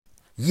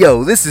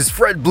Yo, this is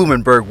Fred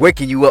Blumenberg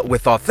waking you up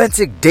with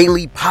authentic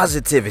daily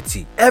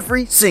positivity.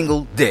 Every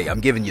single day, I'm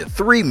giving you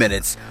 3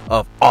 minutes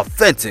of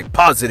authentic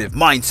positive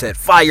mindset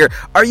fire.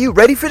 Are you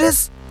ready for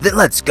this? Then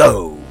let's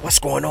go. What's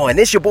going on?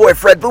 It's your boy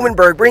Fred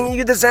Blumenberg bringing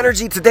you this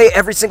energy today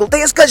every single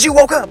day. It's because you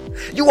woke up.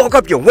 You woke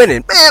up, you're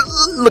winning. Man,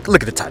 look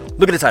at the title.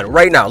 Look at the title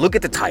right now. Look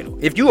at the title.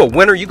 If you're a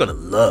winner, you're going to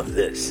love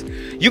this.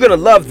 You're going to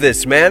love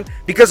this, man,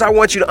 because I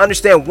want you to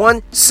understand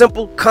one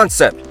simple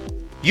concept.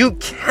 You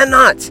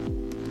cannot,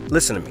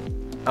 listen to me,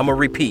 I'm going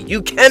to repeat,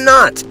 you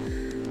cannot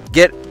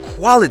get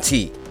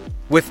quality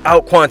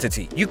without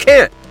quantity. You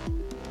can't.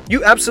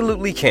 You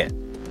absolutely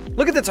can't.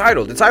 Look at the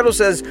title. The title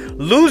says,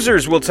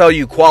 losers will tell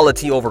you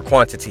quality over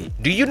quantity.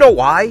 Do you know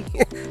why?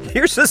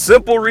 Here's the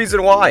simple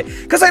reason why.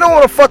 Because they don't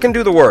want to fucking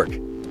do the work.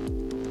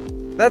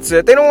 That's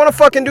it. They don't want to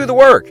fucking do the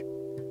work.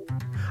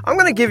 I'm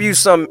going to give you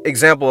some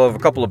example of a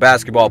couple of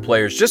basketball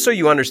players just so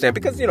you understand.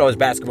 Because, it's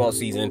basketball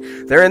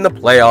season. They're in the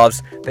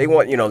playoffs. They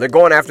want, they're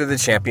going after the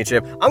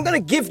championship. I'm going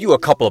to give you a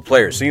couple of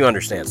players so you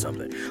understand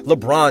something.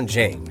 LeBron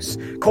James,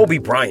 Kobe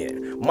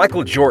Bryant,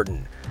 Michael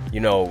Jordan,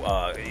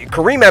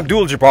 Kareem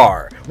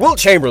Abdul-Jabbar, Wilt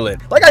Chamberlain.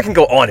 Like, I can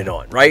go on and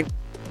on, right?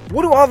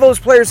 What do all those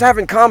players have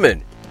in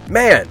common?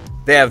 Man,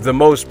 they have the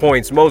most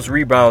points, most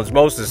rebounds,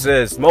 most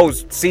assists,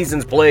 most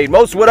seasons played,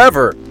 most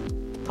whatever.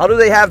 How do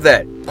they have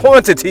that?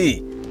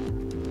 Quantity.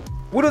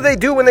 What do they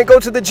do when they go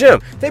to the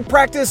gym? They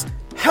practice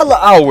hella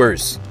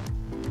hours.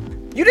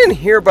 You didn't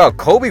hear about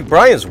Kobe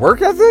Bryant's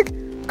work ethic?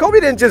 Kobe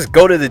didn't just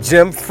go to the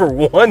gym for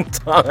one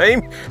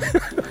time.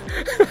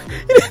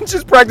 He didn't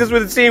just practice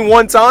with the team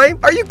one time.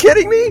 Are you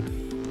kidding me?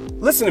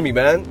 Listen to me,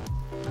 man.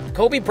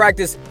 Kobe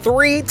practiced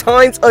 3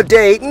 times a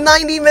day,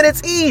 90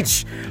 minutes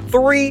each.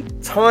 3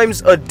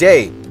 times a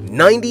day,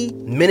 90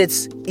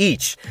 minutes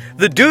each.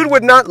 The dude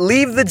would not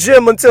leave the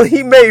gym until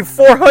he made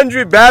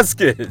 400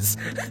 baskets.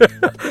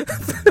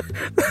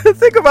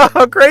 Think about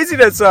how crazy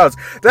that sounds.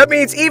 That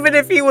means even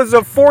if he was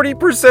a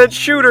 40%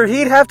 shooter,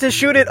 he'd have to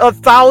shoot it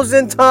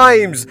 1,000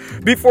 times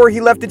before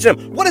he left the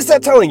gym. What is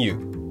that telling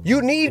you?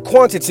 You need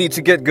quantity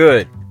to get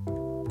good.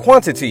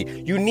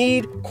 Quantity. You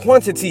need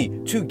quantity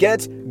to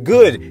get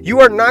good. You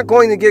are not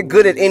going to get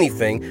good at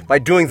anything by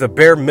doing the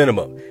bare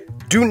minimum.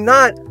 Do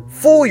not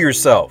fool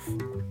yourself.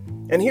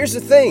 And here's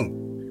the thing.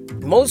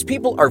 Most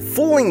people are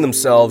fooling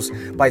themselves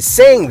by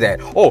saying that,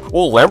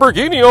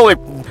 Lamborghini only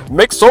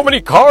makes so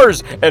many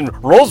cars and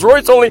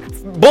Rolls-Royce only...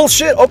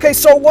 Bullshit. Okay,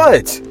 so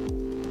what?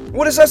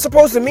 What is that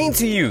supposed to mean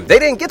to you? They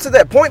didn't get to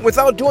that point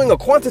without doing a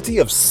quantity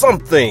of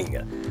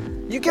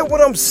something. You get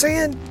what I'm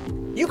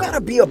saying? You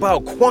gotta be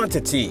about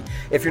quantity.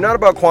 If you're not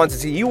about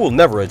quantity, you will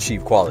never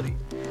achieve quality.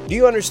 Do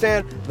you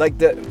understand?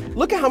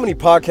 Look at how many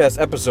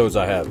podcast episodes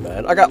I have,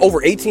 man. I got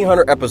over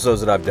 1,800 episodes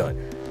that I've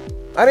done.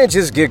 I didn't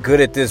just get good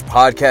at this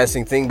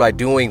podcasting thing by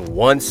doing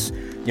one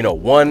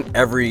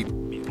every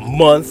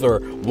month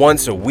or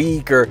once a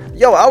week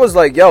I was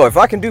like, if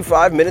I can do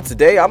 5 minutes a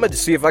day, I'm going to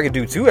see if I can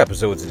do 2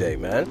 episodes a day,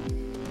 man.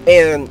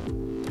 And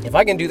if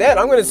I can do that,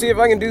 I'm going to see if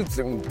I can do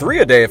 3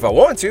 a day if I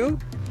want to.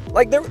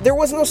 Like, there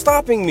was no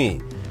stopping me.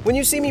 When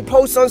you see me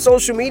post on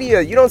social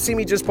media, you don't see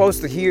me just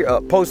post here,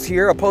 a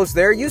post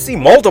there. You see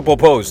multiple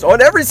posts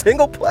on every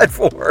single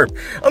platform.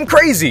 I'm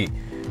crazy.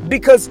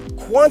 Because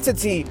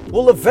quantity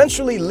will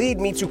eventually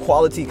lead me to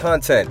quality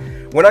content.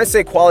 When I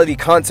say quality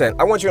content,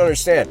 I want you to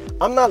understand,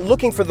 I'm not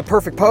looking for the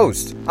perfect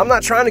post. I'm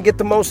not trying to get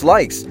the most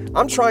likes.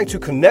 I'm trying to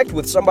connect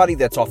with somebody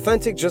that's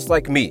authentic just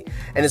like me.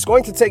 And it's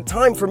going to take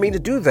time for me to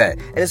do that.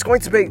 And it's going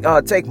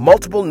to take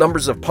multiple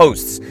numbers of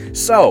posts.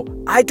 So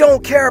I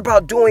don't care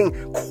about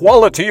doing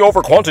quality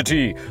over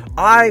quantity.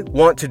 I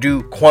want to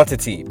do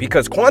quantity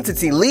because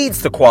quantity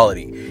leads to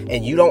quality.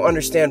 And you don't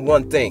understand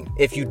one thing.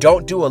 If you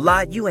don't do a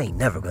lot, you ain't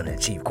never going to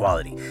achieve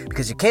quality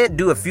because you can't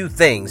do a few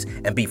things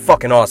and be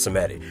fucking awesome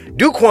at it.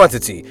 Do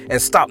quantity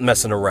and stop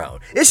messing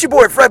around. It's your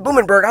boy Fred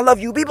Blumenberg. I love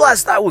you. Be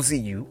blessed. I will see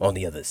you on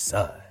the other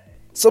side.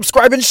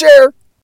 Subscribe and share.